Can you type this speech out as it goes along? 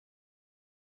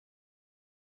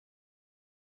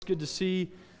Good to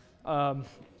see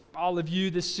all of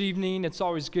you this evening. It's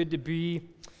always good to be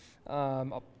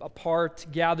apart,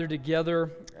 gathered together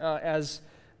as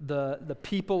the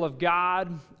people of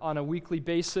God on a weekly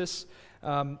basis.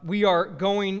 We are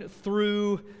going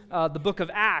through the book of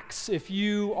Acts. If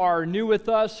you are new with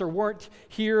us or weren't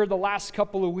here the last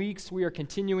couple of weeks, we are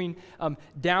continuing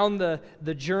down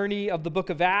the journey of the book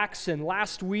of Acts. And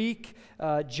last week,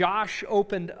 Josh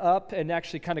opened up and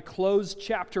actually kind of closed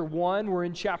chapter 1. We're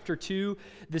in chapter 2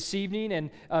 this evening.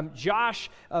 And Josh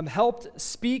helped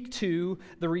speak to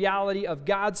the reality of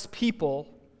God's people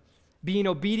being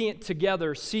obedient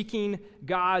together, seeking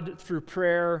God through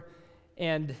prayer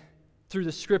and through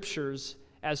the Scriptures,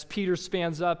 as Peter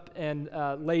spans up and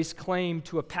lays claim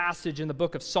to a passage in the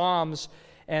book of Psalms,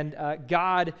 and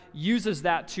God uses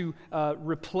that to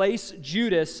replace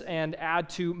Judas and add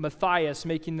to Matthias,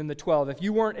 making them the 12. If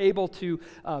you weren't able to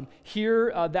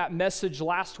hear that message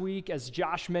last week, as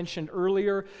Josh mentioned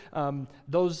earlier,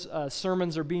 those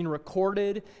sermons are being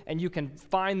recorded, and you can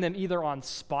find them either on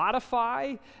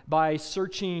Spotify by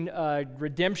searching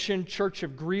Redemption Church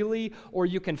of Greeley, or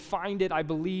you can find it, I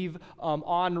believe,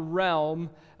 on Realm.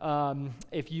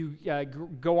 If you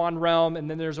go on Realm, and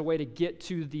then there's a way to get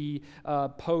to the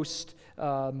post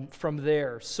from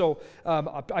there. So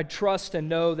I trust and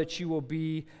know that you will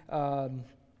be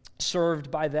served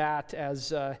by that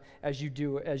as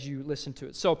you listen to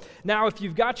it. So now, if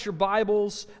you've got your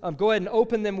Bibles, go ahead and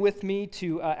open them with me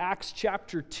to Acts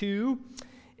chapter 2.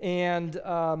 And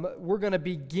we're going to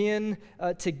begin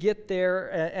to get there.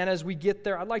 And as we get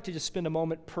there, I'd like to just spend a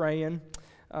moment praying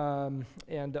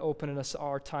and opening us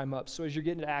our time up. So as you're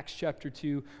getting to Acts chapter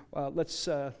 2, let's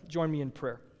join me in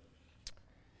prayer.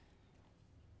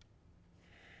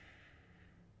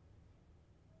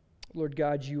 Lord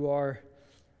God, you are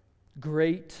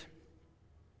great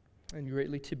and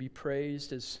greatly to be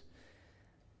praised, as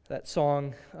that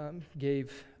song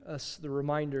gave us the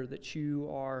reminder that you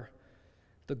are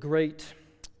the great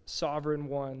sovereign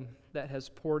one that has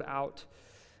poured out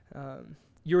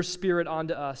your Spirit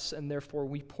onto us, and therefore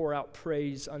we pour out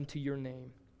praise unto your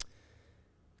name.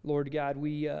 Lord God,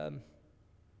 we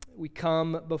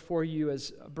come before you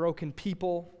as a broken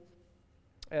people,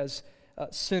 as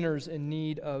sinners in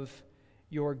need of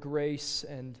your grace,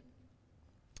 and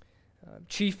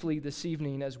chiefly this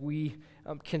evening as we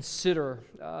consider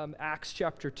Acts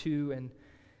chapter 2 and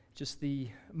just the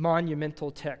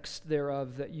monumental text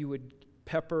thereof, that you would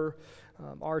pepper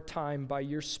our time by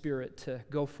your Spirit to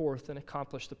go forth and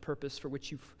accomplish the purpose for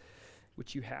which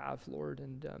you have, Lord,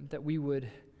 and that we would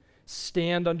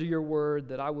stand under your word,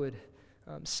 that I would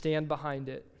stand behind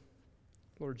it,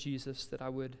 Lord Jesus, that I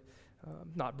would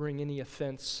not bring any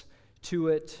offense to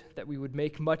it, that we would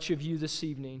make much of you this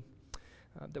evening,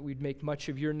 that we'd make much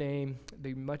of your name,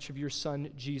 make much of your Son,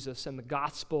 Jesus, and the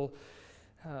gospel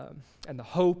and the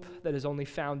hope that is only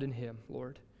found in him,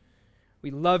 Lord. We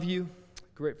love you,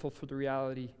 grateful for the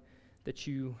reality that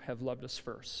you have loved us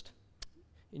first.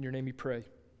 In your name we pray.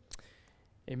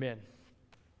 Amen.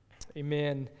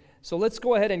 Amen. So let's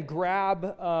go ahead and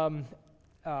grab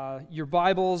your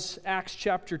Bibles, Acts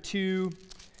chapter 2.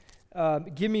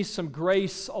 Give me some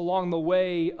grace along the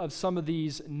way of some of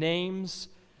these names.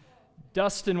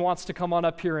 Dustin wants to come on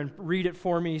up here and read it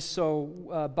for me,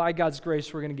 so by God's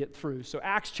grace, we're going to get through. So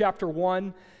Acts chapter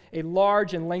 1, a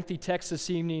large and lengthy text this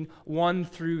evening, 1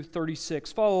 through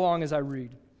 36. Follow along as I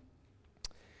read.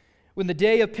 When the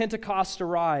day of Pentecost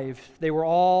arrived, they were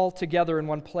all together in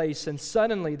one place, and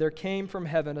suddenly there came from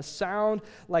heaven a sound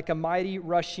like a mighty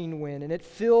rushing wind, and it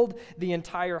filled the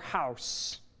entire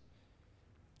house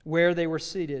where they were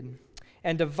seated.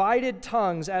 And divided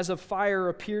tongues as of fire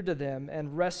appeared to them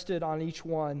and rested on each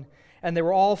one. And they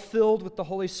were all filled with the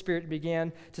Holy Spirit and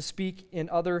began to speak in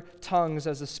other tongues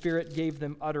as the Spirit gave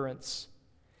them utterance.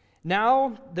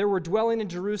 Now there were dwelling in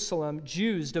Jerusalem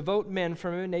Jews, devout men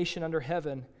from every nation under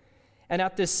heaven. And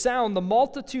at this sound the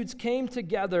multitudes came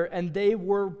together, and they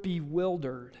were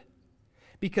bewildered,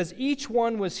 because each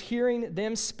one was hearing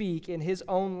them speak in his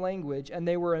own language, and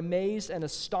they were amazed and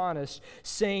astonished,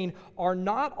 saying, "Are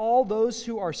not all those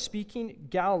who are speaking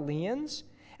Galileans?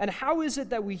 And how is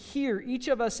it that we hear each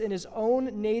of us in his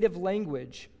own native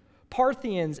language?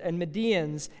 Parthians and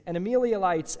Medes and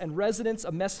Amalekites and residents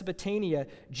of Mesopotamia,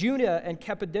 Judah and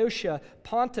Cappadocia,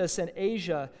 Pontus and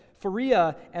Asia,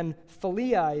 Phrygia and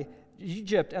Philippi,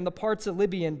 Egypt and the parts of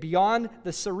Libya and beyond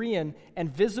the Syrian, and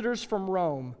visitors from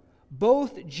Rome,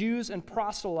 both Jews and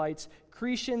proselytes,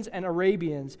 Cretians and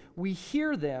Arabians, we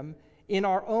hear them in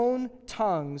our own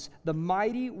tongues, the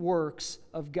mighty works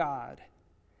of God."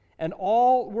 And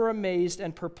all were amazed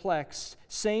and perplexed,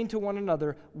 saying to one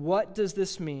another, "What does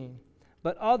this mean?"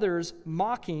 But others,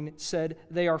 mocking, said,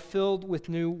 "They are filled with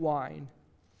new wine."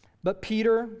 But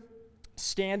Peter,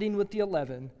 standing with the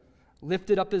 11,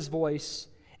 lifted up his voice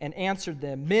and answered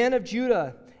them, "Men of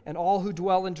Judah, and all who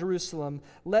dwell in Jerusalem,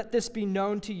 let this be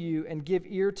known to you, and give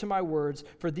ear to my words,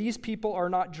 for these people are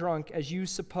not drunk, as you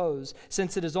suppose,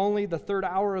 since it is only the 3rd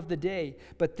hour of the day.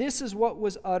 But this is what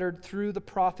was uttered through the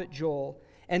prophet Joel.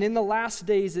 And in the last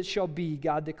days it shall be,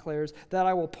 God declares, that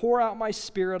I will pour out my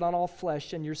Spirit on all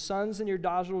flesh, and your sons and your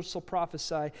daughters shall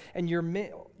prophesy, and your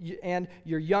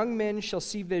young men shall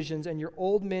see visions, and your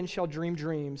old men shall dream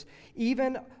dreams.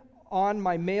 Even on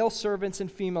my male servants and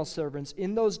female servants,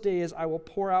 in those days I will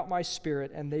pour out my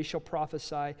Spirit, and they shall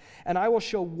prophesy. And I will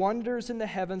show wonders in the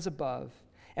heavens above,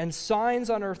 and signs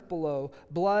on earth below,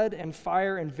 blood and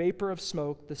fire and vapor of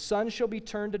smoke. The sun shall be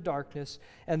turned to darkness,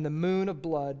 and the moon of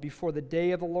blood, before the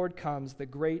day of the Lord comes, the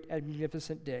great and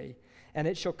magnificent day. And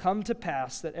it shall come to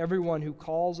pass that everyone who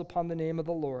calls upon the name of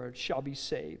the Lord shall be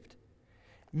saved.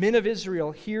 Men of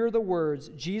Israel, hear the words,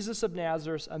 Jesus of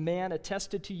Nazareth, a man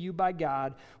attested to you by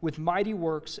God with mighty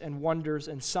works and wonders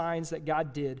and signs that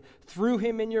God did through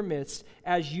him in your midst,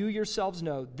 as you yourselves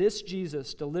know. This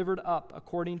Jesus, delivered up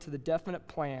according to the definite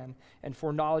plan and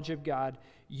foreknowledge of God,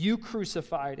 you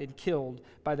crucified and killed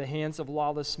by the hands of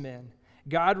lawless men.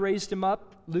 God raised him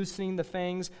up, loosening the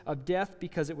fangs of death,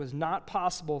 because it was not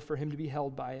possible for him to be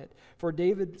held by it. For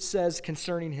David says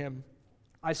concerning him,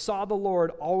 I saw the Lord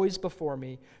always before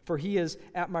me, for he is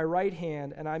at my right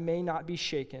hand, and I may not be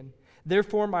shaken.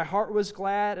 Therefore my heart was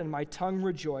glad, and my tongue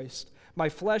rejoiced. My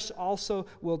flesh also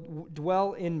will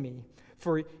dwell in me.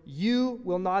 For you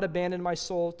will not abandon my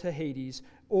soul to Hades,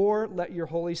 or let your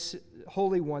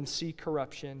Holy One see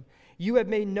corruption. You have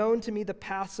made known to me the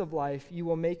paths of life. You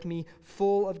will make me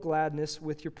full of gladness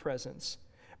with your presence.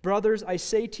 Brothers, I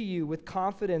say to you with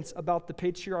confidence about the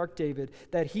patriarch David,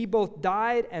 that he both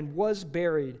died and was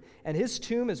buried, and his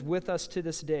tomb is with us to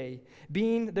this day.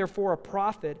 Being therefore a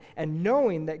prophet, and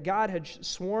knowing that God had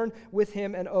sworn with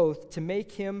him an oath to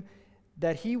make him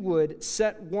that he would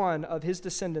set one of his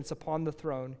descendants upon the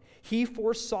throne, he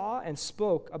foresaw and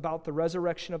spoke about the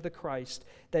resurrection of the Christ,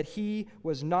 that he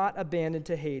was not abandoned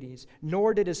to Hades,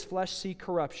 nor did his flesh see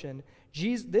corruption.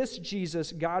 This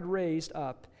Jesus God raised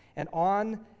up, and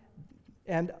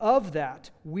of that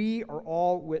we are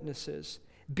all witnesses.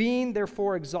 Being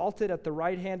therefore exalted at the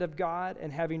right hand of God,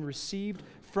 and having received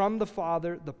from the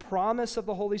Father the promise of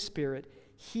the Holy Spirit,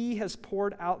 he has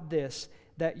poured out this,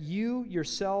 that you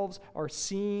yourselves are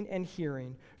seeing and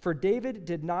hearing. For David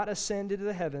did not ascend into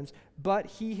the heavens, but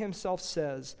he himself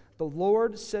says, the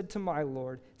Lord said to my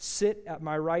Lord, sit at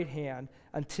my right hand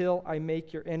until I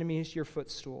make your enemies your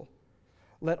footstool.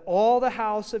 Let all the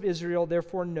house of Israel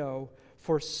therefore know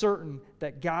for certain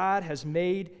that God has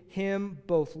made him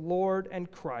both Lord and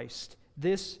Christ,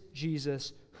 this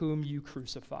Jesus whom you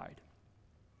crucified.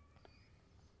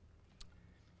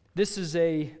 This is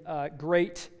a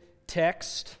great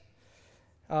text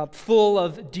full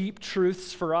of deep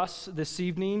truths for us this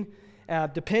evening.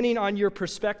 Depending on your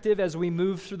perspective as we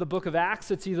move through the book of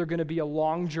Acts, it's either going to be a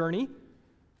long journey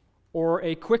or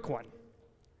a quick one.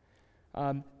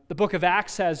 The book of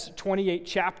Acts has 28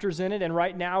 chapters in it, and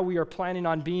right now we are planning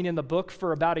on being in the book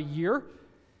for about a year.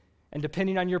 And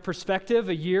depending on your perspective,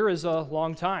 a year is a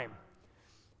long time.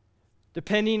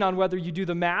 Depending on whether you do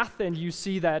the math and you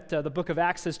see that the book of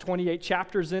Acts has 28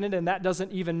 chapters in it, and that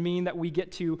doesn't even mean that we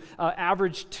get to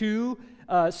average 2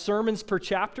 sermons per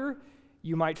chapter,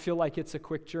 you might feel like it's a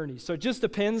quick journey. So it just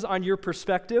depends on your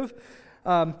perspective.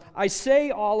 I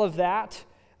say all of that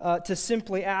to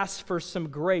simply ask for some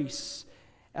grace.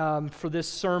 For this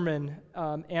sermon,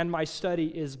 and my study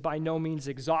is by no means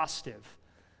exhaustive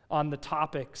on the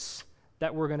topics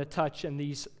that we're going to touch in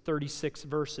these 36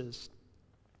 verses.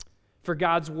 For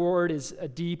God's word is a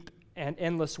deep and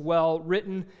endless well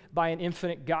written by an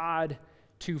infinite God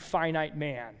to finite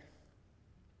man.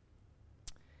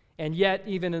 And yet,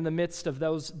 even in the midst of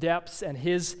those depths and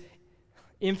his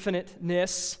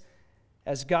infiniteness,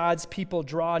 as God's people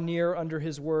draw near under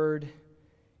his word,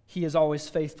 he is always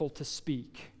faithful to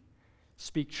speak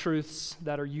truths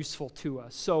that are useful to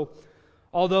us. So,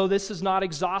 although this is not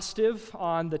exhaustive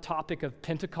on the topic of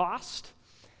Pentecost,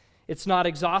 it's not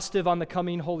exhaustive on the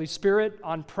coming Holy Spirit,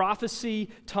 on prophecy,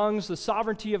 tongues, the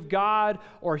sovereignty of God,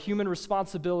 or human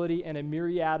responsibility, and a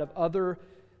myriad of other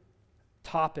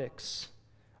topics,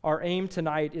 our aim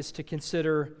tonight is to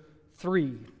consider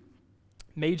 3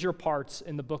 major parts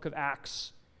in the book of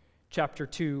Acts, chapter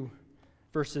 2,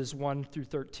 verses 1 through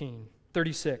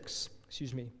 36.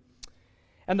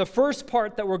 And the first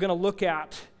part that we're going to look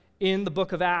at in the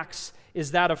book of Acts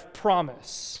is that of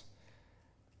promise.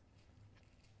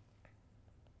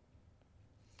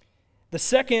 The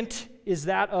second is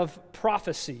that of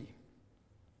prophecy.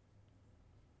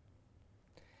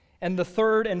 And the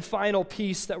third and final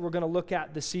piece that we're going to look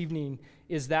at this evening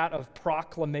is that of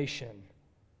proclamation.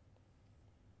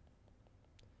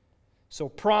 So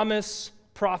promise,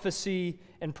 prophecy,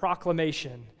 and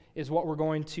proclamation is what we're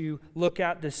going to look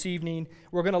at this evening.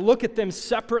 We're going to look at them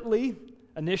separately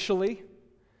initially,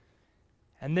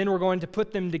 and then we're going to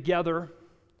put them together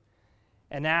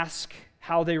and ask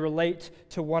how they relate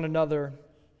to one another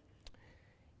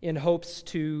in hopes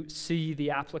to see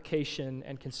the application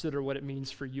and consider what it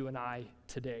means for you and I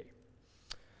today.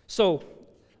 So,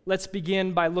 let's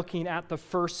begin by looking at the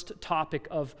first topic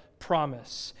of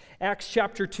promise. Acts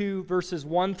chapter 2, verses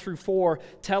 1 through 4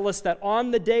 tell us that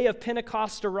on the day of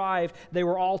Pentecost arrived, they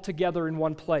were all together in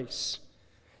one place.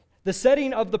 The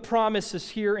setting of the promise is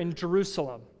here in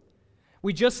Jerusalem.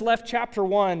 We just left chapter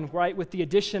 1, right, with the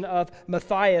addition of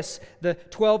Matthias. The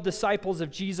 12 disciples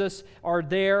of Jesus are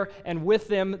there, and with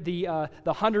them the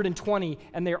 120,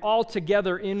 and they're all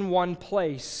together in one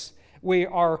place. We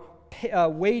are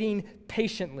waiting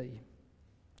patiently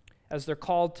as they're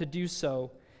called to do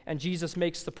so, and Jesus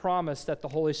makes the promise that the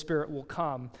Holy Spirit will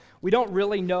come. We don't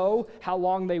really know how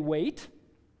long they wait,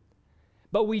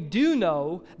 but we do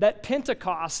know that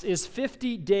Pentecost is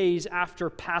 50 days after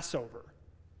Passover.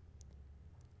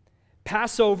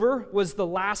 Passover was the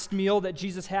last meal that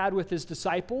Jesus had with his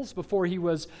disciples before he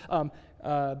was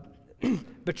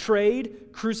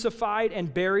betrayed, crucified,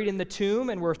 and buried in the tomb,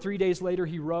 and where 3 days later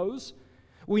he rose.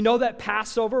 We know that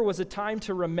Passover was a time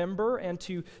to remember and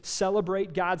to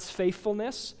celebrate God's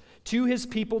faithfulness to his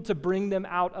people to bring them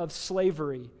out of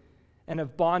slavery and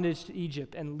of bondage to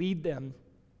Egypt and lead them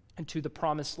into the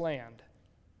promised land.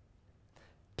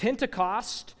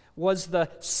 Pentecost was the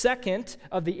second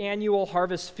of the annual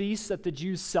harvest feasts that the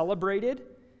Jews celebrated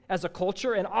as a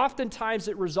culture, and oftentimes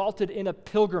it resulted in a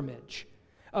pilgrimage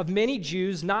of many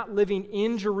Jews not living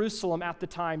in Jerusalem at the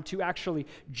time to actually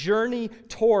journey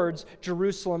towards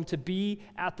Jerusalem to be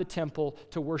at the temple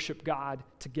to worship God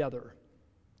together.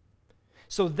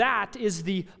 So that is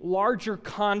the larger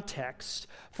context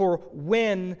for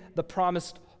when the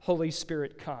promised Holy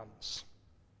Spirit comes.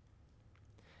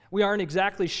 We aren't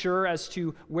exactly sure as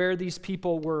to where these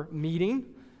people were meeting,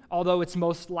 although it's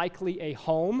most likely a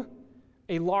home,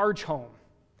 a large home.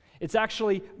 It's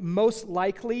actually most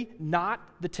likely not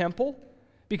the temple,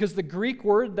 because the Greek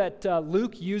word that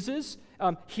Luke uses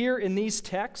here in these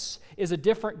texts is a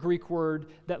different Greek word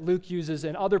that Luke uses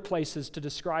in other places to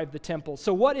describe the temple.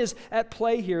 So what is at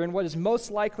play here, and what is most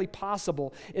likely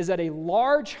possible, is that a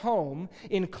large home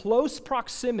in close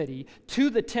proximity to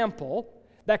the temple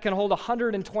that can hold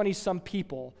 120-some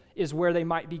people is where they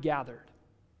might be gathered.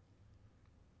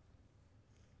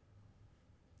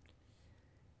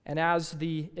 And as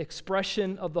the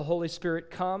expression of the Holy Spirit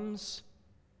comes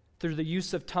through the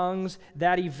use of tongues,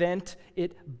 that event,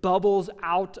 it bubbles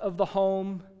out of the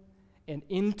home and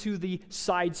into the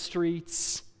side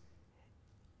streets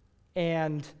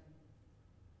and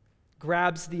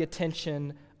grabs the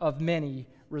attention of many,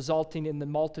 resulting in the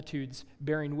multitudes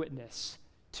bearing witness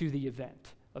to the event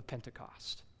of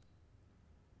Pentecost.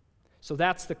 So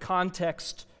that's the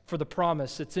context for the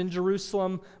promise. It's in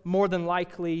Jerusalem, more than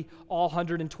likely all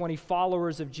 120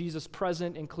 followers of Jesus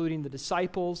present, including the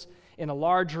disciples, in a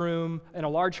large room, in a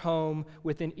large home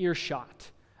within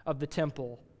earshot of the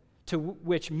temple, to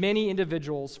which many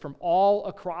individuals from all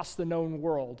across the known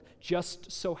world just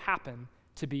so happen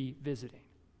to be visiting.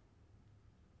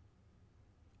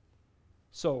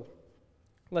 So,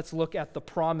 let's look at the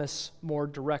promise more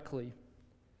directly.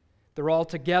 They're all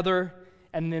together,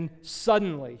 and then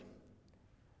suddenly,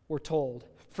 we're told,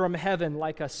 from heaven,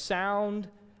 like a sound,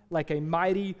 like a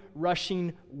mighty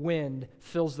rushing wind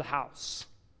fills the house,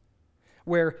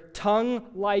 where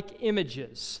tongue-like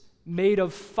images made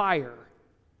of fire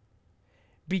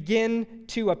begin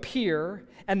to appear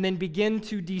and then begin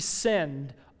to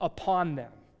descend upon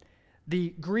them.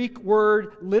 The Greek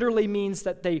word literally means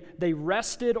that they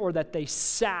rested or that they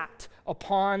sat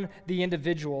upon the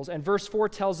individuals. And verse 4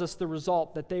 tells us the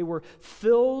result, that they were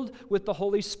filled with the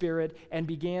Holy Spirit and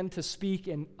began to speak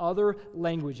in other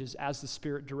languages as the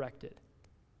Spirit directed.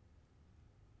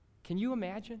 Can you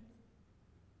imagine?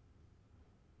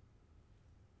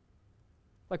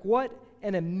 Like, what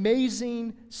an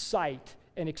amazing sight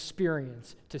and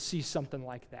experience to see something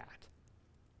like that.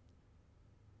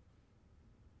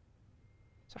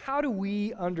 So how do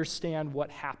we understand what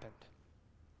happened?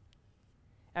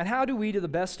 And how do we, to the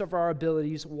best of our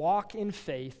abilities, walk in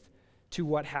faith to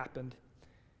what happened?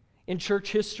 In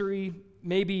church history,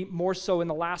 maybe more so in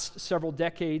the last several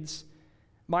decades,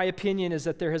 my opinion is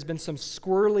that there has been some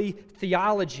squirrely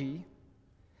theology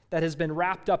that has been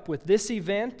wrapped up with this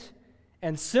event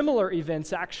and similar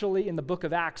events actually in the book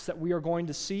of Acts that we are going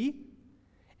to see,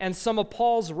 and some of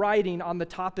Paul's writing on the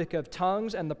topic of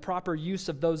tongues and the proper use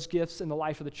of those gifts in the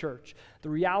life of the church. The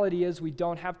reality is we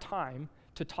don't have time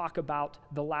to talk about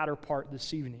the latter part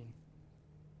this evening.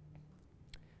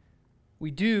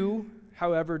 We do,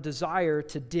 however, desire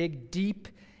to dig deep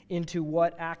into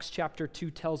what Acts chapter 2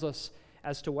 tells us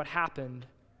as to what happened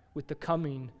with the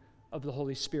coming of the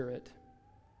Holy Spirit.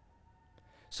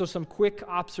 So some quick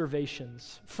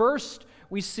observations. First,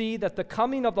 we see that the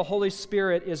coming of the Holy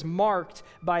Spirit is marked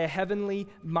by a heavenly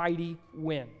mighty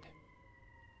wind.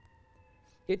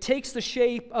 It takes the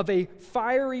shape of a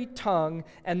fiery tongue,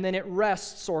 and then it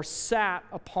rests or sat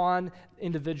upon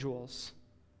individuals.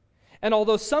 And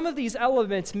although some of these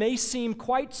elements may seem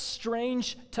quite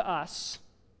strange to us,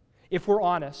 if we're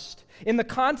honest, in the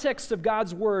context of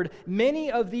God's word, many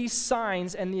of these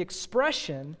signs and the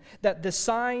expression that the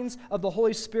signs of the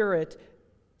Holy Spirit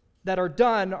that are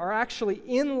done are actually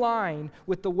in line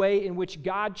with the way in which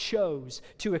God chose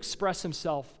to express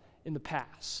himself in the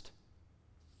past.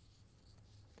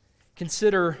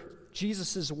 Consider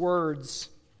Jesus' words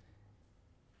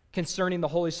concerning the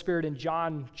Holy Spirit in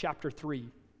John chapter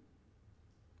 3.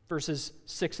 Verses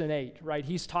 6 and 8, right?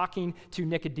 He's talking to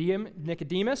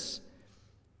Nicodemus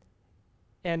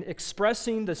and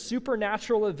expressing the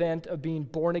supernatural event of being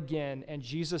born again. And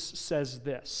Jesus says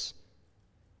this: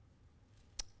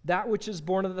 "That which is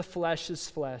born of the flesh is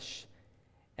flesh,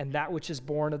 and that which is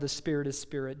born of the Spirit is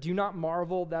spirit. Do not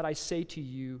marvel that I say to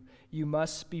you, you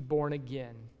must be born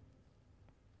again.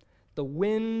 The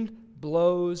wind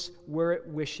blows where it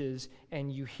wishes,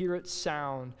 and you hear its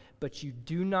sound, but you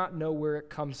do not know where it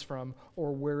comes from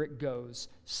or where it goes.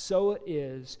 So it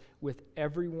is with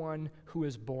everyone who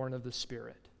is born of the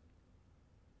Spirit."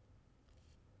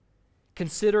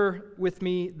 Consider with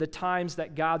me the times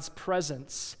that God's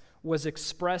presence was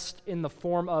expressed in the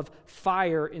form of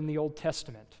fire in the Old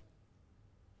Testament.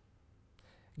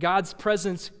 God's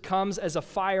presence comes as a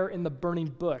fire in the burning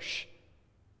bush.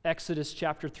 Exodus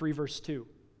chapter 3, verse 2.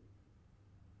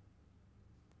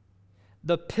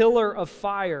 The pillar of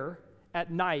fire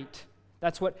at night,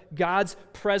 that's what God's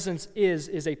presence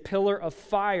is a pillar of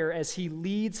fire as he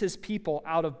leads his people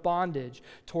out of bondage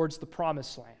towards the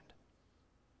promised land.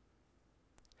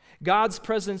 God's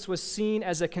presence was seen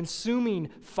as a consuming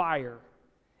fire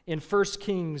in 1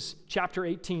 Kings chapter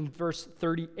 18, verse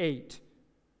 38,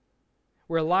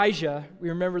 where Elijah, we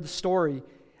remember the story,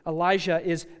 Elijah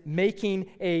is making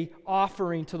an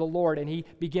offering to the Lord, and he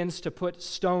begins to put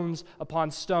stones upon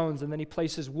stones, and then he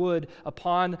places wood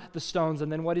upon the stones,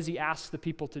 and then what does he ask the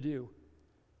people to do?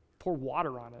 Pour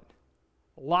water on it.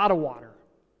 A lot of water.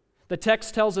 The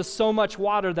text tells us so much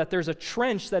water that there's a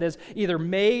trench that is either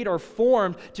made or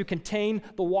formed to contain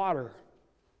the water.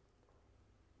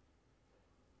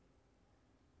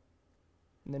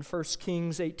 And then 1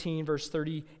 Kings 18, verse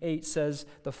 38 says,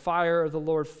 "The fire of the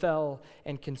Lord fell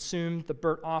and consumed the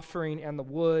burnt offering and the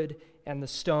wood and the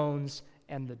stones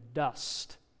and the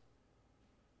dust,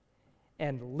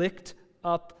 and licked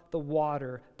up the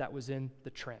water that was in the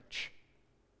trench."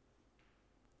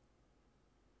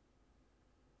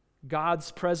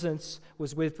 God's presence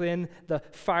was within the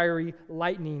fiery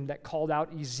lightning that called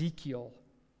out Ezekiel.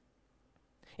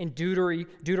 In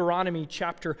Deuteronomy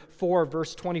chapter 4,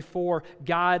 verse 24,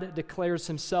 God declares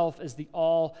himself as the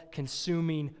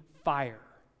all-consuming fire.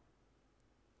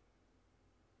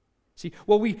 See,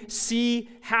 what we see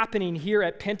happening here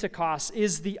at Pentecost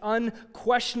is the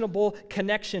unquestionable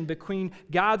connection between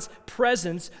God's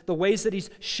presence, the ways that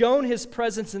he's shown his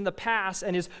presence in the past,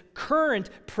 and his current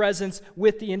presence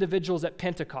with the individuals at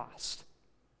Pentecost.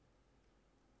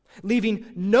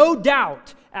 Leaving no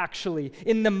doubt, actually,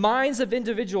 in the minds of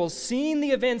individuals seeing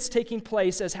the events taking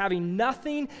place as having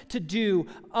nothing to do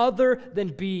other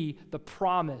than be the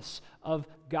promise of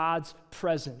God's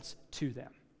presence to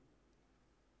them.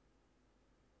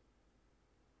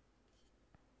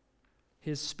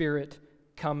 His Spirit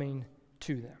coming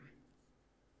to them.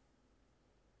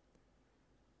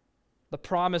 The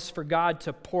promise for God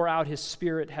to pour out his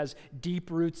Spirit has deep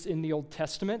roots in the Old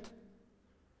Testament.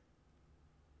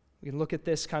 We can look at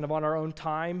this kind of on our own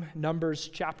time. Numbers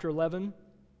chapter 11,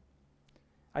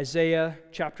 Isaiah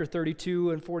chapter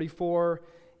 32 and 44,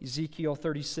 Ezekiel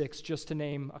 36, just to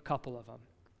name a couple of them.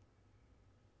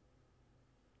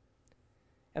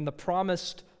 And the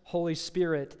promised Holy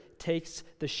Spirit takes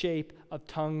the shape of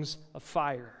tongues of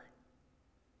fire.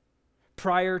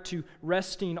 prior to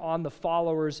resting on the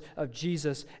followers of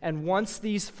Jesus. And once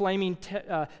these flaming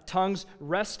tongues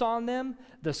rest on them,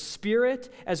 the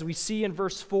Spirit, as we see in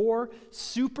verse 4,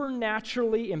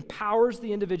 supernaturally empowers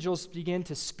the individuals to begin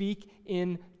to speak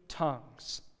in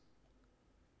tongues.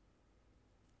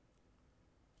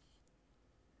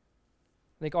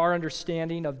 I think our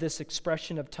understanding of this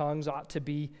expression of tongues ought to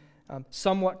be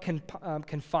somewhat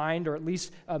confined, or at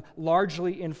least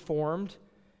largely informed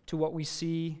to what we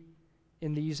see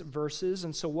in these verses.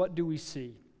 And so what do we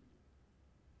see?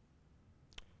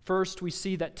 First, we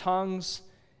see that tongues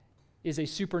is a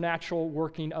supernatural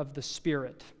working of the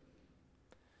Spirit.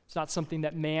 It's not something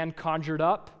that man conjured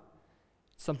up.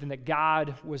 It's something that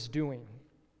God was doing.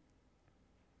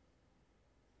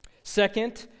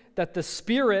 Second, that the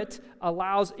Spirit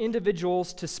allows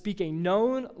individuals to speak a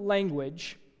known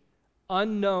language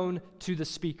unknown to the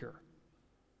speaker.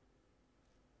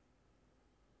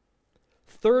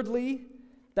 Thirdly,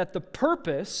 that the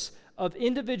purpose of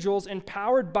individuals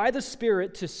empowered by the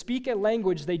Spirit to speak a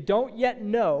language they don't yet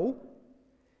know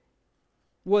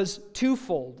was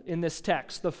twofold in this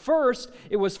text. The first,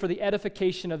 it was for the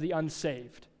edification of the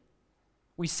unsaved.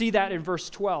 We see that in verse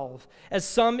 12. As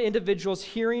some individuals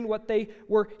hearing what they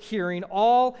were hearing,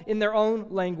 all in their own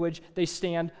language, they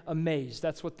stand amazed.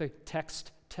 That's what the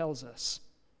text tells us.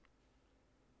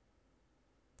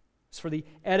 It's for the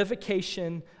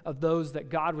edification of those that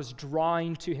God was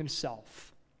drawing to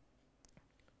himself.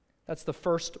 That's the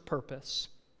first purpose.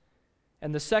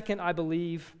 And the second, I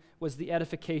believe, was the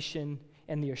edification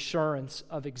and the assurance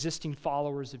of existing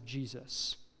followers of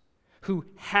Jesus who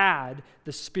had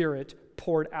the Spirit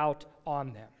poured out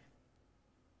on them.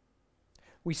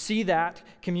 We see that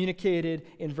communicated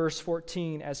in verse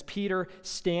 14 as Peter,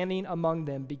 standing among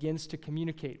them, begins to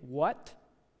communicate what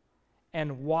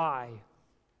and why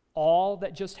all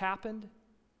that just happened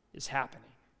is happening.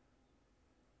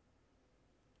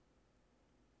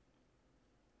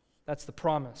 That's the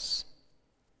promise.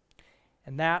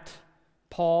 And that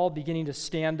Paul beginning to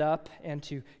stand up and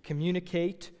to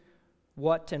communicate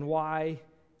what and why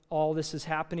all this is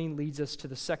happening leads us to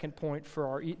the second point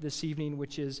for this evening,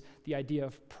 which is the idea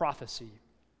of prophecy.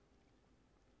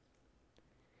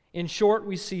 In short,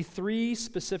 we see three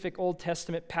specific Old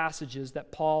Testament passages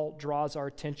that Paul draws our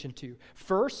attention to.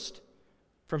 First,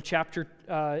 from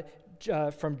Joel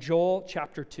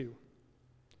chapter 2,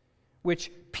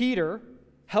 which Peter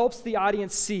helps the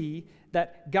audience see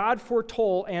that God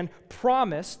foretold and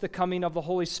promised the coming of the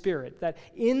Holy Spirit, that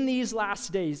in these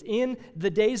last days, in the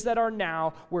days that are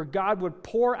now, where God would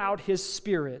pour out his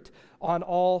Spirit on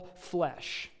all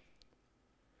flesh.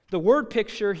 The word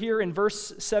picture here in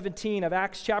verse 17 of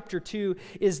Acts chapter 2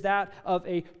 is that of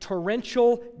a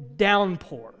torrential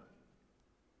downpour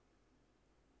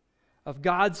of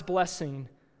God's blessing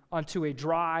onto a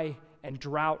dry and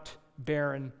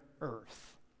drought-barren earth,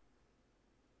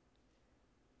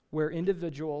 where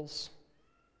individuals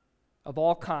of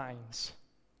all kinds,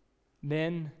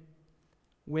 men,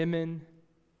 women,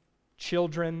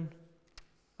 children,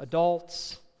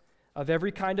 adults, of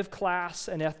every kind of class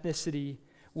and ethnicity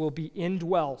will be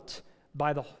indwelt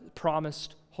by the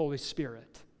promised Holy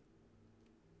Spirit.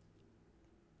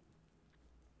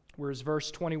 Whereas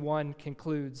verse 21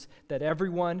 concludes that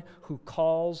everyone who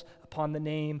calls upon the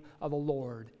name of the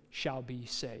Lord shall be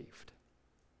saved.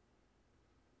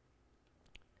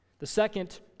 The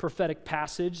second prophetic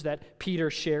passage that Peter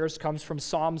shares comes from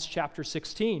Psalms chapter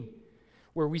 16,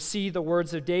 where we see the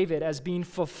words of David as being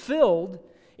fulfilled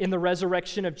in the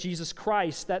resurrection of Jesus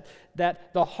Christ,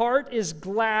 that the heart is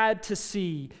glad to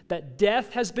see that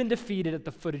death has been defeated at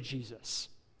the foot of Jesus.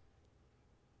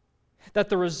 That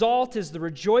the result is the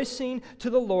rejoicing to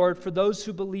the Lord for those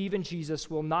who believe in Jesus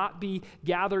will not be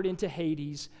gathered into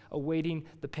Hades, awaiting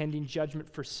the pending judgment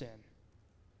for sin.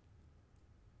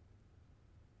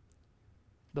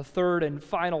 The third and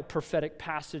final prophetic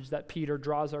passage that Peter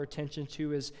draws our attention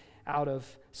to is out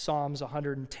of Psalms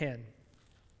 110,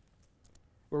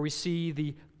 where we see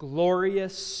the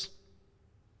glorious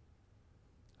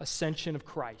ascension of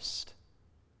Christ.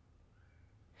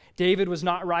 David was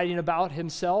not writing about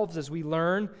himself, as we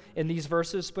learn in these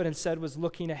verses, but instead was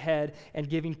looking ahead and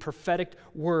giving prophetic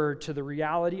word to the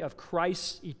reality of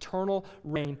Christ's eternal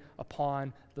reign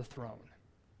upon the throne.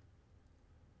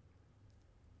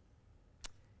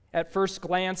 At first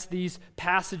glance, these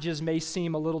passages may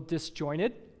seem a little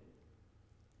disjointed,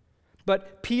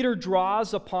 but Peter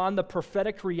draws upon the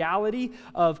prophetic reality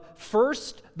of,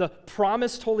 first, the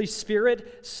promised Holy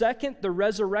Spirit, second, the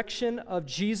resurrection of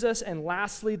Jesus, and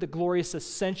lastly, the glorious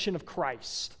ascension of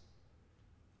Christ.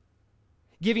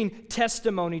 giving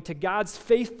testimony to God's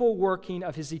faithful working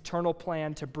of his eternal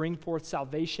plan to bring forth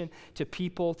salvation to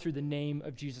people through the name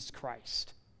of Jesus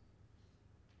Christ.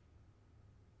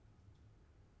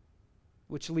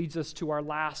 Which leads us to our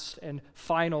last and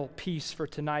final piece for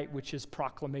tonight, which is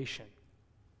proclamation.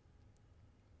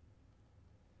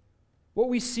 What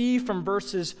we see from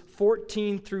verses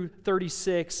 14 through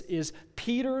 36 is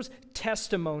Peter's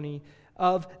testimony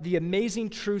of the amazing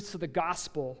truths of the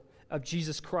gospel of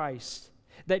Jesus Christ.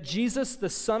 That Jesus, the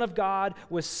Son of God,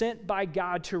 was sent by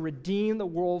God to redeem the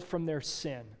world from their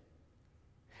sin.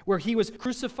 Where he was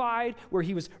crucified, where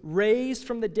he was raised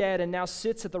from the dead, and now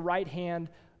sits at the right hand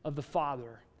of the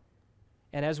Father.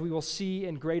 And as we will see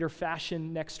in greater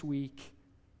fashion next week,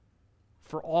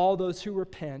 for all those who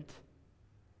repent,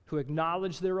 who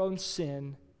acknowledge their own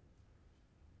sin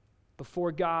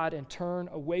before God and turn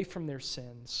away from their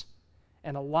sins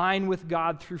and align with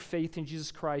God through faith in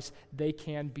Jesus Christ, they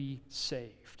can be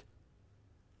saved.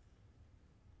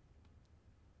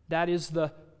 That is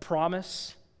the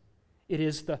promise, it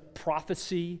is the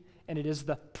prophecy, and it is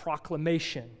the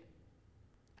proclamation,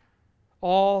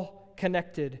 all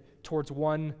connected towards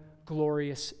one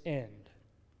glorious end.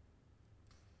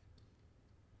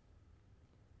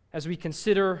 As we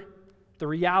consider the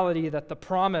reality that the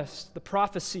promise, the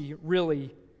prophecy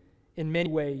really, in many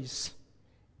ways,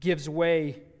 gives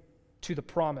way to the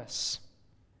promise.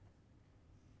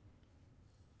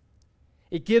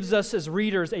 It gives us as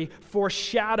readers a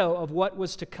foreshadow of what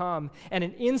was to come and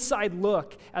an inside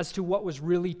look as to what was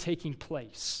really taking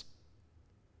place.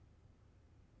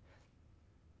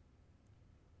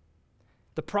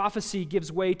 The prophecy gives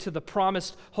way to the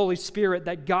promised Holy Spirit,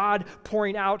 that God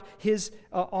pouring out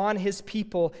on his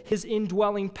people his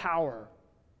indwelling power.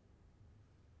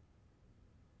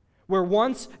 Where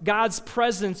once God's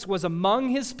presence was among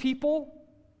his people,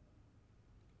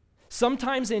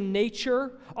 sometimes in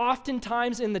nature,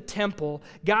 oftentimes in the temple,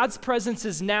 God's presence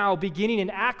is now, beginning in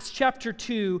Acts chapter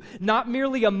 2, not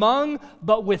merely among,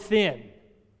 but within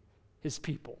his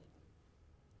people.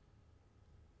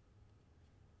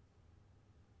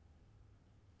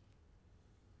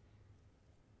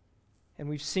 And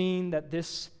we've seen that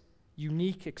this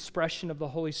unique expression of the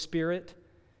Holy Spirit,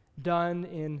 done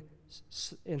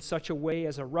in such a way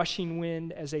as a rushing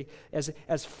wind,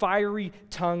 as fiery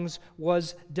tongues,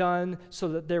 was done so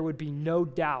that there would be no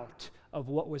doubt of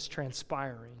what was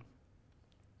transpiring.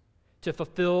 To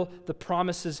fulfill the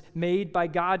promises made by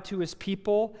God to his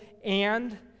people,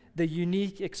 and the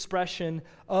unique expression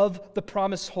of the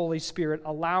promised Holy Spirit,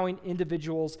 allowing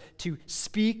individuals to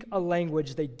speak a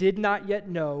language they did not yet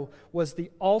know, was the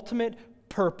ultimate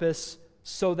purpose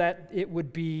so that it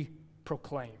would be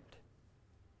proclaimed.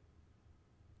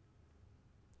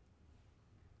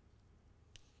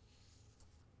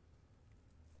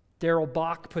 Darrell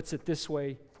Bock puts it this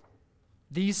way: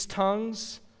 these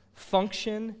tongues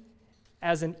function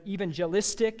as an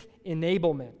evangelistic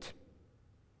enablement,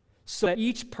 so that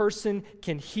each person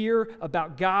can hear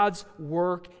about God's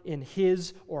work in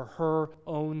his or her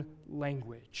own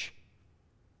language.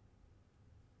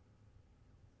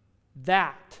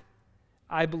 That,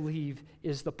 I believe,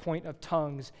 is the point of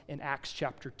tongues in Acts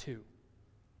chapter 2.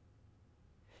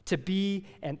 To be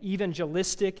an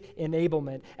evangelistic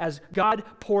enablement. As God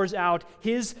pours out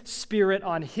his Spirit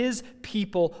on his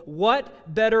people,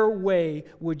 what better way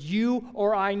would you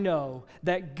or I know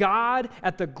that God,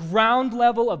 at the ground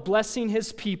level of blessing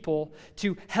his people,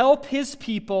 to help his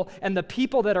people and the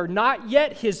people that are not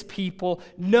yet his people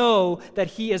know that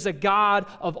he is a God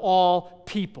of all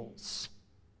peoples?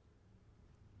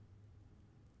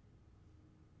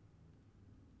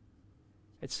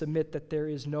 I submit that there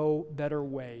is no better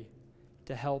way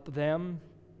to help them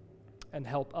and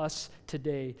help us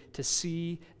today to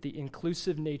see the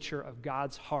inclusive nature of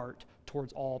God's heart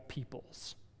towards all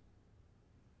peoples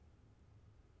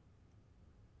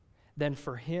than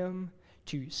for him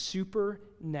to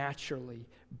supernaturally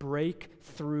break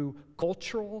through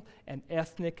cultural and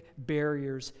ethnic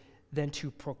barriers, than to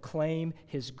proclaim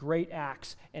his great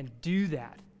acts and do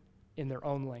that in their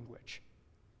own language.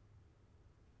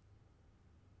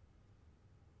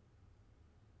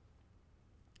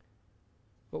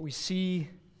 What we see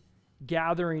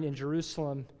gathering in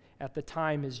Jerusalem at the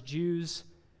time is Jews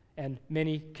and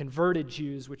many converted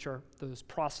Jews, which are those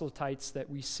proselytes that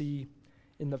we see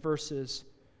in the verses,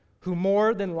 who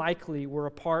more than likely were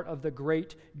a part of the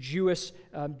great Jewish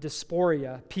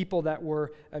diaspora, people that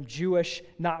were Jewish,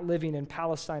 not living in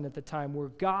Palestine at the time, where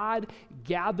God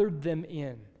gathered them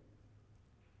in.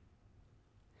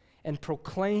 and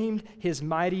proclaimed his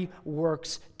mighty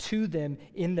works to them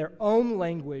in their own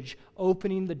language,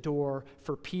 opening the door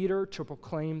for Peter to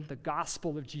proclaim the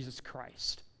gospel of Jesus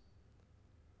Christ.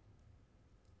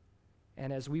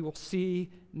 And as we will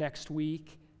see next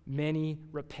week, many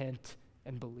repent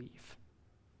and believe.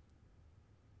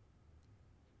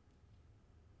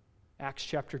 Acts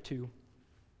chapter 2.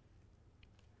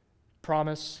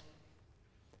 Promise,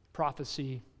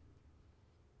 prophecy,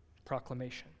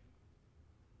 proclamation.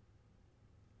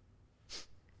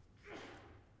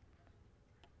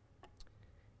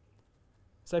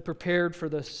 As I prepared for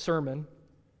the sermon,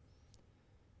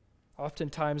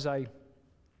 oftentimes I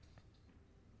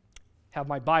have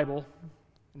my Bible,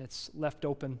 and it's left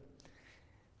open.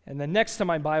 And then next to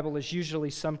my Bible is usually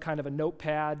some kind of a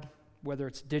notepad, whether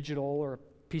it's digital or a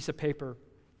piece of paper.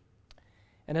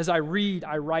 And as I read,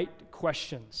 I write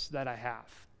questions that I have.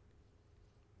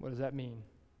 What does that mean?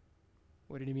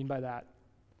 What did he mean by that?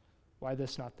 Why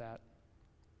this, not that?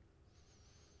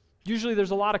 Usually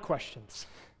there's a lot of questions.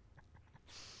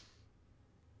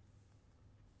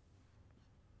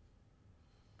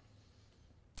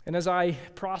 And as I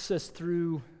process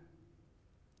through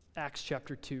Acts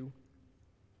chapter 2,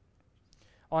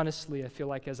 honestly, I feel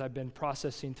like as I've been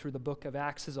processing through the book of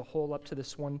Acts as a whole up to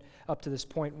this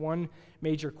point, one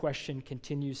major question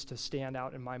continues to stand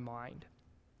out in my mind.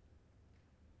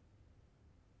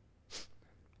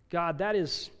 God,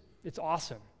 it's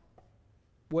awesome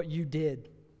what you did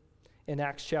in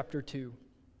Acts chapter 2.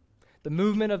 The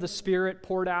movement of the Spirit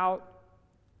poured out,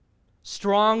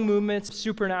 strong movements,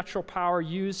 supernatural power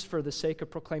used for the sake of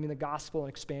proclaiming the gospel and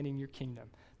expanding your kingdom.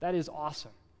 That is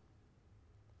awesome.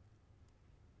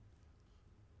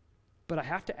 But I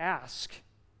have to ask,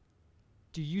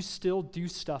 do you still do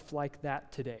stuff like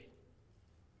that today?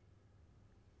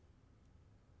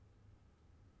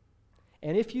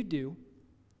 And if you do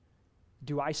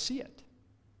I see it?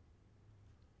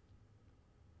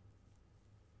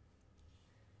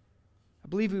 I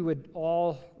believe we would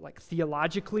all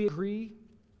theologically agree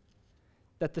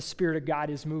that the Spirit of God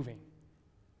is moving.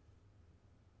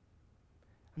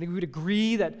 I think we would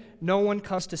agree that no one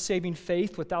comes to saving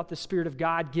faith without the Spirit of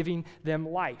God giving them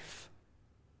life.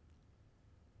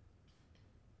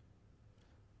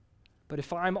 But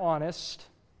if I'm honest,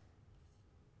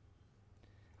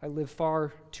 I live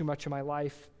far too much of my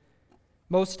life,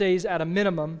 most days at a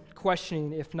minimum,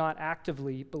 questioning, if not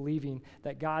actively believing,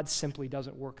 that God simply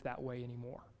doesn't work that way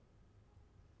anymore.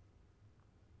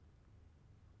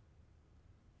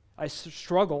 I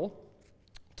struggle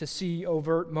to see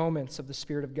overt moments of the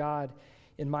Spirit of God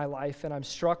in my life, and I'm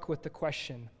struck with the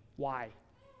question, why?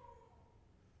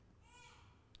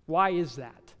 Why is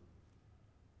that?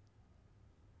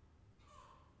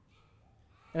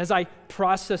 And as I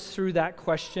process through that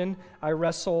question, I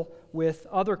wrestle with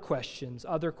other questions.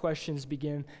 Other questions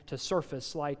begin to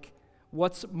surface, like,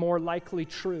 what's more likely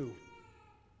true?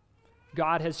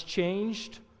 God has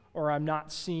changed, or I'm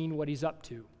not seeing what he's up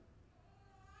to?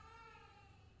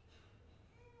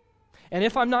 And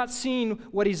if I'm not seeing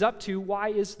what he's up to, why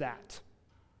is that?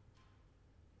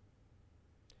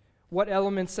 What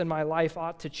elements in my life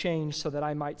ought to change so that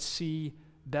I might see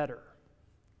better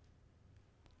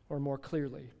or more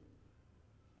clearly?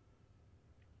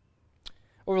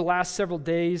 Over the last several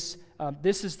days,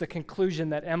 this is the conclusion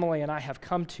that Emily and I have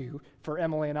come to for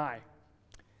Emily and I.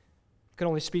 I can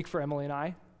only speak for Emily and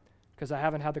I because I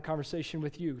haven't had the conversation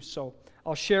with you. So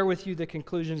I'll share with you the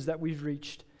conclusions that we've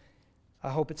reached. I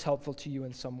hope it's helpful to you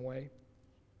in some way.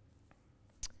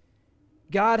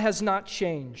 God has not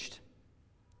changed.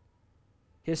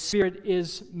 His Spirit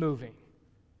is moving.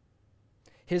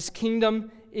 His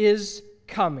kingdom is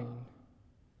coming.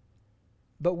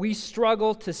 But we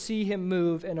struggle to see him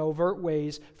move in overt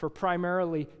ways for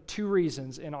primarily two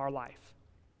reasons in our life.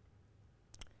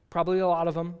 Probably a lot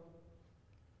of them,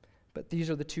 but these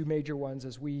are the two major ones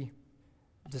as we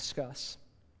discuss.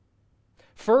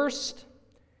 First,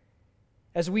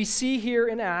 as we see here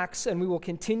in Acts, and we will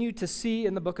continue to see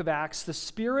in the book of Acts, the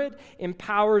Spirit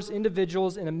empowers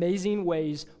individuals in amazing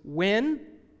ways when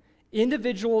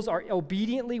individuals are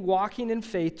obediently walking in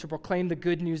faith to proclaim the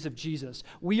good news of Jesus.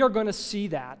 We are going to see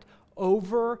that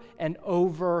over and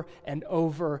over and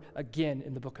over again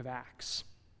in the book of Acts.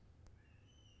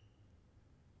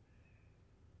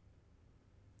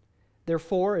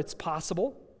 Therefore, it's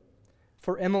possible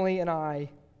for Emily and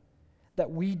I that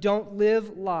we don't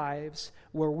live lives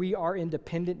where we are in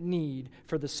dependent need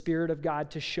for the Spirit of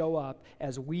God to show up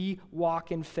as we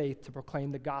walk in faith to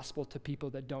proclaim the gospel to people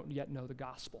that don't yet know the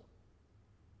gospel.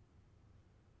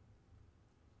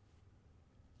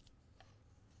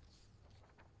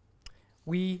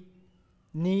 We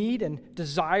need and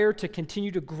desire to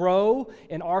continue to grow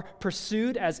in our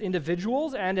pursuit as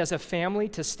individuals and as a family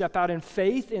to step out in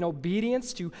faith, in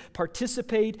obedience, to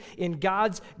participate in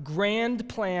God's grand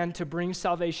plan to bring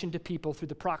salvation to people through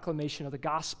the proclamation of the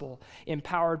gospel,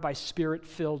 empowered by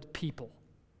Spirit-filled people.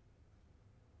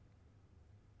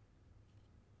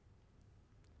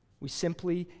 We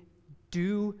simply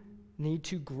do need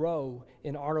to grow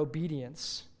in our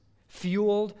obedience,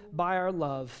 fueled by our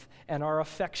love and our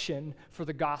affection for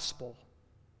the gospel,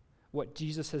 what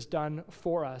Jesus has done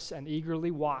for us, and eagerly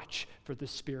watch for the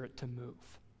Spirit to move.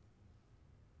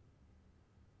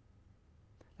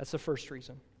 That's the first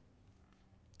reason.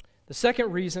 The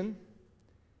second reason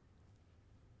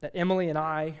that Emily and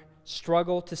I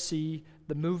struggle to see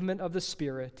the movement of the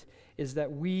Spirit is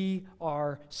that we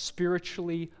are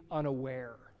spiritually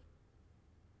unaware.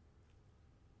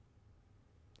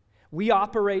 We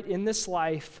operate in this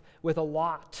life with a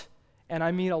lot, and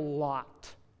I mean a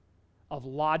lot, of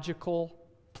logical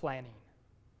planning.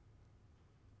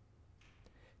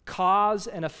 Cause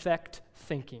and effect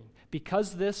thinking.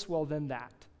 Because this, well, then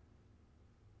that.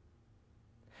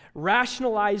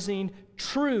 Rationalizing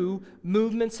true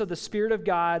movements of the Spirit of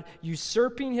God,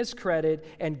 usurping His credit,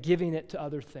 and giving it to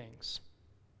other things.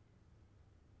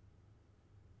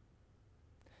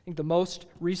 I think the most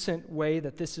recent way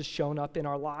that this has shown up in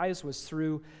our lives was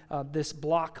through this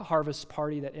block harvest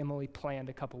party that Emily planned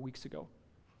a couple weeks ago.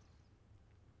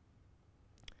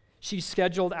 She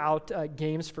scheduled out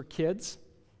games for kids,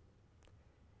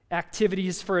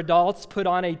 activities for adults, put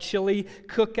on a chili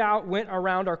cookout, went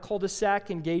around our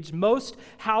cul-de-sac, engaged most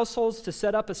households to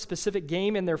set up a specific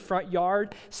game in their front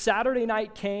yard. Saturday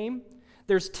night came.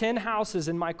 There's 10 houses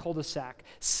in my cul-de-sac.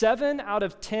 7 out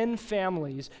of 10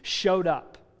 families showed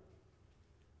up.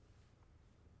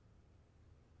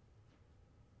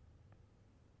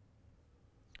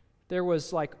 There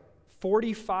was like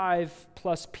 45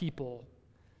 plus people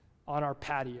on our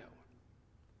patio.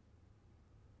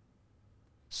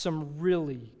 Some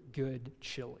really good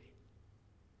chili.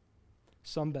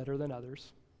 Some better than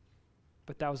others,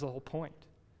 but that was the whole point.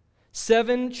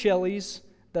 7 chilies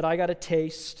that I got to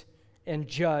taste and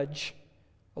judge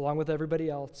along with everybody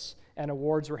else, and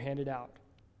awards were handed out.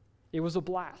 It was a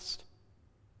blast.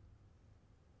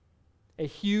 A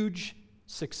huge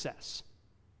success.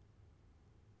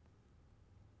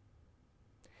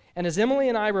 And as Emily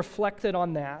and I reflected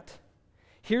on that,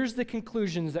 here's the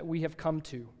conclusions that we have come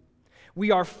to.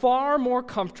 We are far more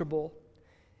comfortable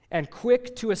and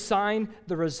quick to assign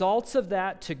the results of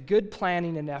that to good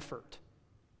planning and effort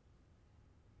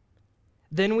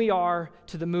than we are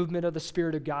to the movement of the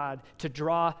Spirit of God to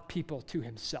draw people to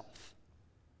Himself.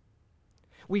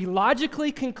 We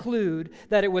logically conclude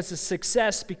that it was a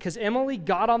success because Emily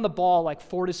got on the ball like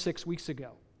 4 to 6 weeks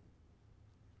ago.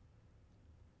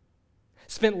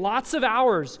 Spent lots of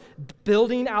hours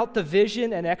building out the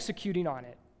vision and executing on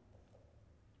it.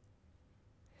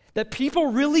 That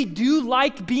people really do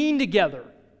like being together.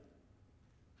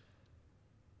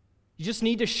 You just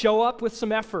need to show up with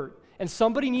some effort, and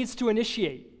somebody needs to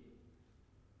initiate.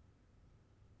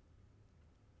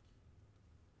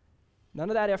 None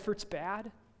of that effort's bad.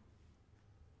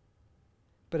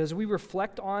 But as we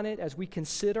reflect on it, as we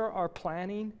consider our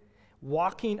planning,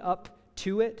 walking up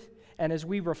to it, and as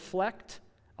we reflect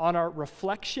on our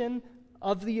reflection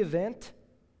of the event,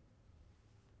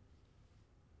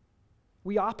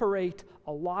 we operate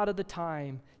a lot of the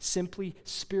time simply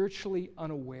spiritually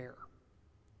unaware.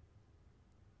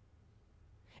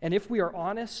 And if we are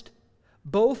honest,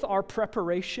 both our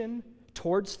preparation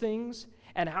towards things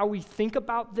and how we think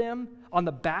about them on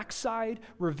the backside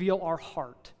reveal our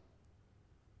heart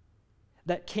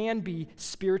that can be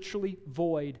spiritually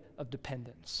void of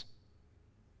dependence.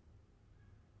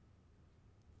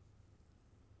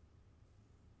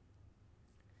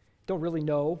 Don't really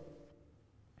know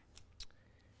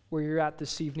where you're at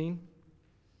this evening.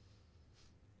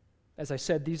 As I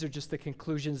said, these are just the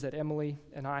conclusions that Emily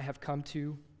and I have come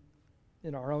to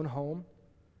in our own home.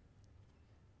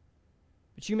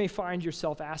 But you may find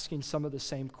yourself asking some of the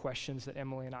same questions that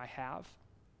Emily and I have.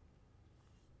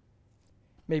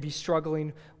 Maybe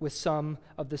struggling with some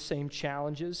of the same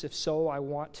challenges. If so, I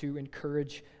want to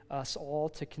encourage us all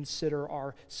to consider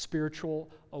our spiritual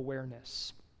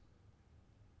awareness.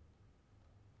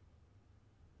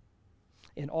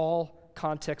 In all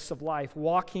contexts of life,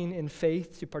 walking in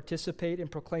faith to participate in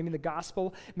proclaiming the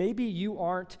gospel, maybe you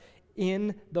aren't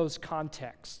in those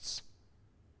contexts.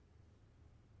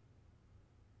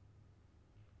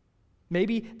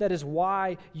 Maybe that is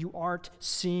why you aren't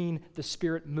seeing the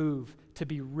Spirit move, to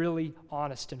be really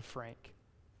honest and frank.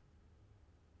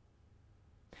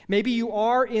 Maybe you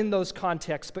are in those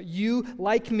contexts, but you,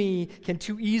 like me, can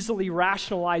too easily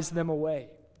rationalize them away.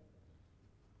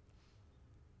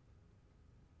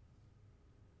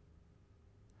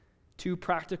 Two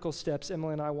practical steps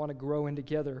Emily and I want to grow in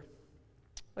together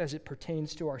as it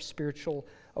pertains to our spiritual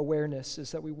awareness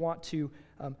is that we want to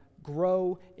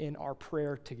grow in our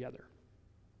prayer together.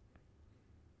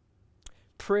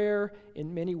 Prayer,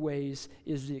 in many ways,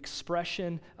 is the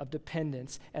expression of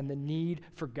dependence and the need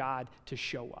for God to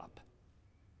show up.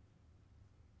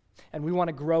 And we want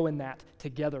to grow in that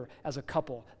together as a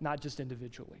couple, not just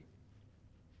individually.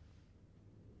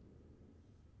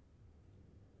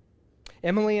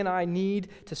 Emily and I need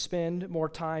to spend more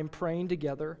time praying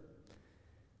together,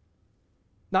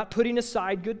 not putting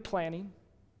aside good planning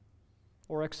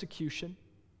or execution,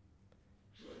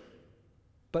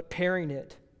 but pairing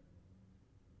it.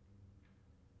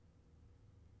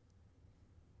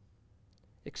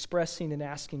 Expressing and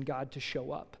asking God to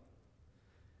show up.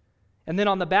 And then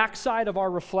on the backside of our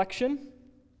reflection,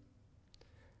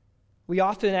 we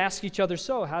often ask each other,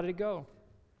 so, how did it go?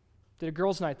 Did a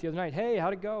girls' night the other night. Hey,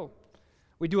 how'd it go?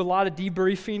 We do a lot of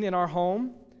debriefing in our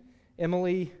home.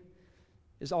 Emily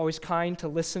is always kind to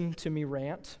listen to me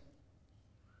rant.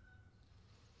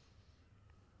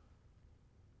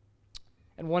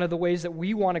 And one of the ways that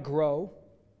we want to grow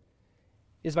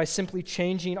is by simply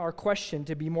changing our question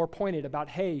to be more pointed about,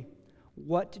 hey,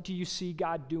 what do you see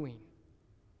God doing?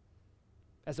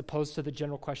 As opposed to the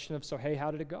general question of, so hey, how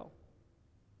did it go?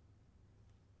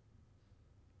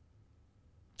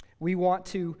 We want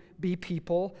to be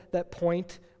people that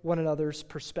point one another's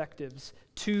perspectives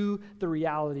to the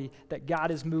reality that God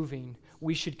is moving.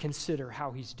 We should consider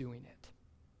how he's doing it.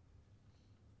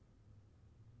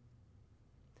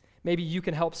 Maybe you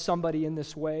can help somebody in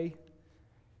this way,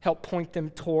 help point them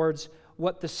towards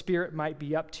what the Spirit might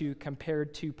be up to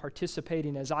compared to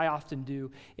participating, as I often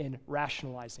do, in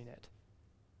rationalizing it.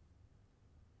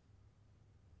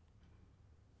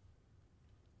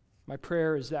 My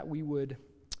prayer is that we would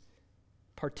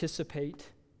participate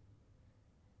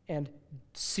and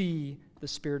see the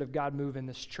Spirit of God move in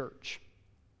this church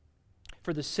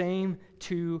for the same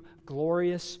two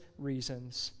glorious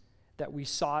reasons that we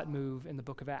saw it move in the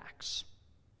book of Acts: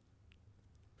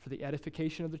 for the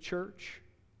edification of the church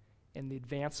and the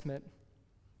advancement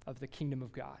of the kingdom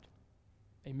of God.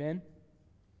 Amen?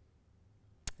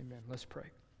 Amen. Let's pray.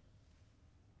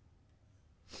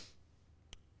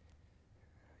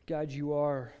 God, you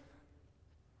are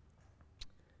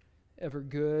ever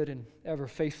good and ever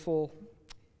faithful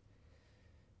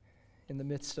in the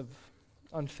midst of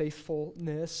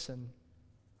unfaithfulness and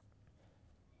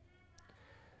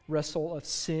wrestle of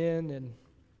sin and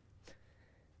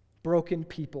broken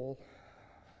people.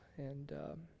 And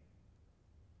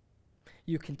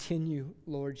you continue,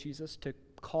 Lord Jesus, to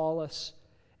call us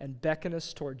and beckon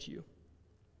us towards you.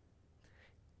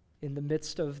 In the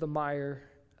midst of the mire,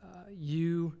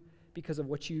 you, because of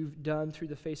what you've done through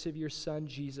the face of your Son,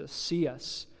 Jesus, see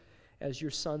us as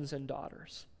your sons and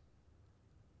daughters.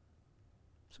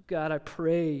 So God, I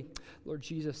pray, Lord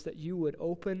Jesus, that you would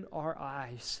open our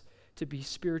eyes to be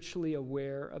spiritually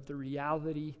aware of the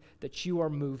reality that you are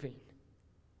moving.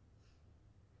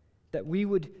 That we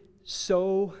would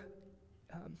so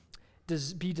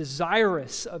be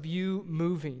desirous of you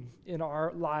moving in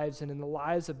our lives and in the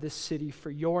lives of this city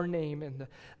for your name and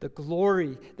the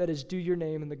glory that is due your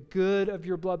name and the good of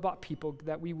your blood-bought people,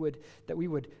 that we would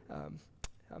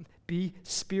be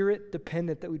Spirit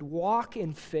dependent, that we'd walk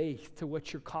in faith to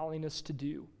what you're calling us to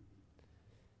do.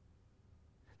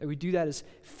 That we do that as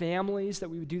families, that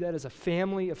we would do that as a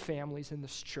family of families in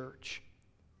this church.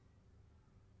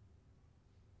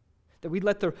 That we'd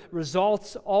let the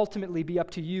results ultimately be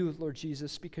up to you, Lord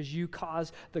Jesus, because you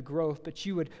cause the growth, but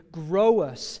you would grow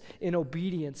us in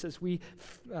obedience as we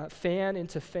fan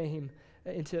into flame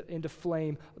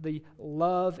the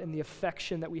love and the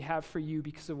affection that we have for you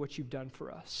because of what you've done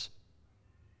for us.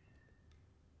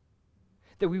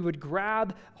 That we would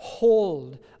grab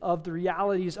hold of the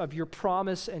realities of your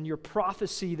promise and your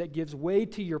prophecy that gives way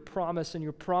to your promise, and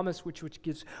your promise which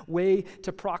gives way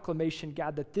to proclamation,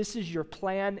 God, that this is your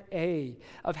plan A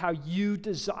of how you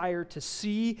desire to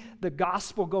see the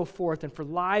gospel go forth and for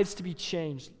lives to be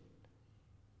changed.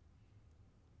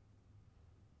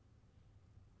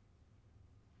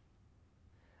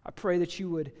 I pray that you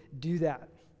would do that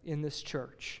in this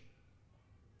church.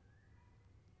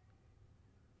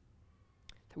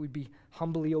 That we'd be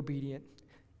humbly obedient,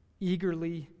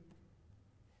 eagerly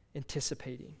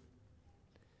anticipating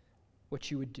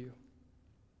what you would do.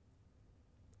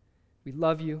 We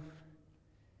love you.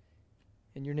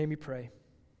 In your name we pray.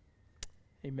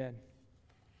 Amen.